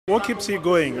What keeps you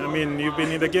going? I mean, you've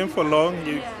been in the game for long.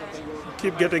 You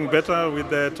keep getting better with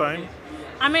the time.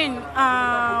 I mean,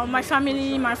 my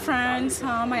family, my friends,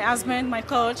 my husband, my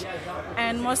coach,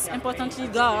 and most importantly,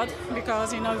 God,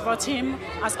 because without Him,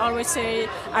 as I always say,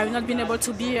 I would not been able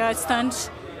to be here, stand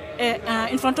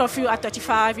in front of you at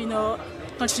 35.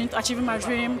 Continue to achieve my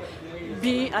dream,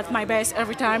 be at my best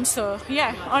every time. So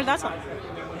yeah, all that.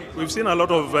 We've seen a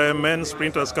lot of men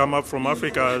sprinters come up from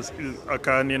Africa.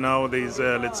 Akani now, there's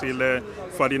Letsile,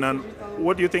 Ferdinand.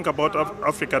 What do you think about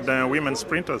Africa, the women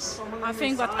sprinters? I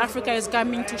think that Africa is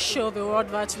coming to show the world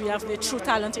that we have the true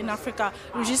talent in Africa.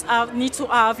 We just need to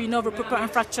have, the proper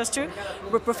infrastructure,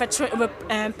 the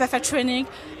perfect training,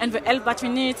 and the help that we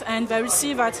need. And they will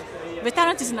see that the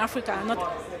talent is in Africa, not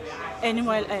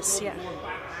anywhere else. Yeah.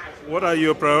 What are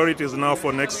your priorities now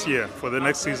for next year, for the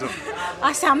next season?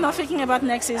 I say I'm not thinking about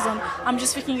next season. I'm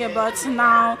just thinking about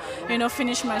now,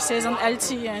 finish my season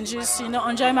LT and just,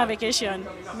 enjoy my vacation.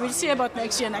 We'll see about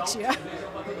next year.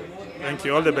 Thank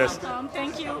you. All the best.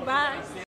 Thank you. Bye.